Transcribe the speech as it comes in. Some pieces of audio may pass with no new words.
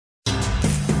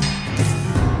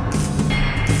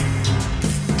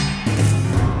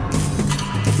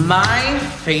My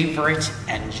favorite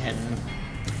engine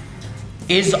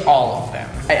is all of them.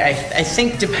 I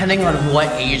think depending on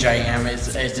what age I am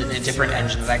is a different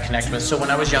engine that I connect with. So when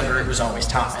I was younger, it was always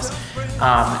Thomas.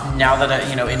 Now that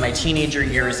in my teenager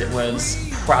years, it was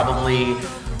probably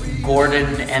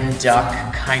Gordon and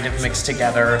Duck kind of mixed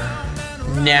together.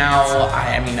 Now,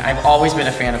 I've always been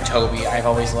a fan of Toby. I've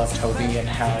always loved Toby and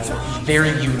how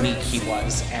very unique he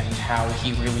was and how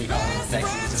he really owned that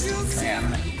he was a steam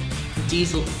tram.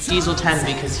 Diesel 10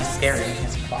 because he's scary and he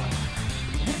has a clock.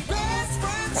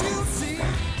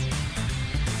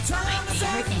 My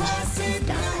favorite engine is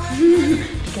Duck.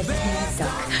 Because his name is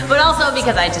Duck. But also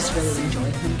because I just really enjoy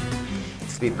him.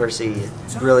 Speed Percy,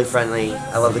 really friendly.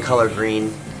 I love the color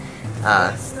green.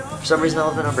 For some reason I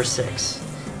love the number 6.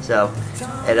 So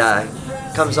it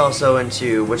comes also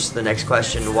into, which is the next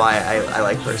question, why I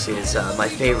like Percy. Is my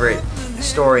favorite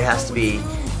story has to be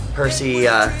Percy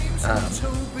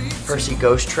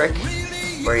ghost trick,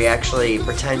 where he actually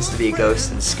pretends to be a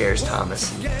ghost and scares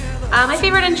Thomas. My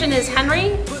favorite engine is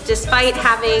Henry. Despite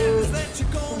having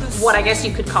what I guess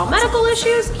you could call medical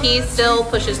issues, he still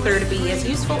pushes through to be as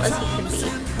useful as he can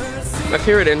be. My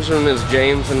favorite engine is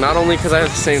James, and not only because I have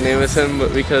the same name as him,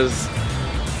 but because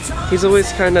he's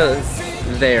always kind of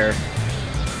there.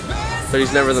 But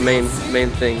he's never the main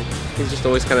thing. He's just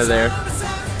always kind of there.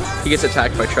 He gets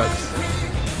attacked by trucks.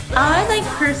 I like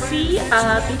Percy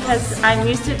because I'm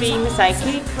used to being the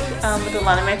sidekick with a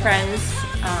lot of my friends,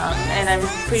 and I'm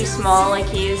pretty small like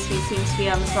he is. He seems to be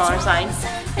on the smaller side,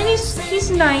 and he's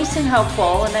nice and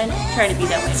helpful, and I try to be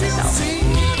that way myself.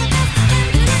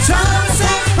 Thomas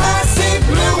and Percy,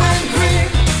 blue and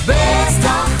green, best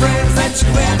of friends that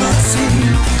you ever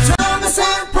seen. Thomas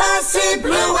and Percy,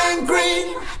 blue and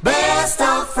green, best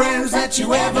of friends that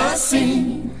you ever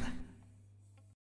seen.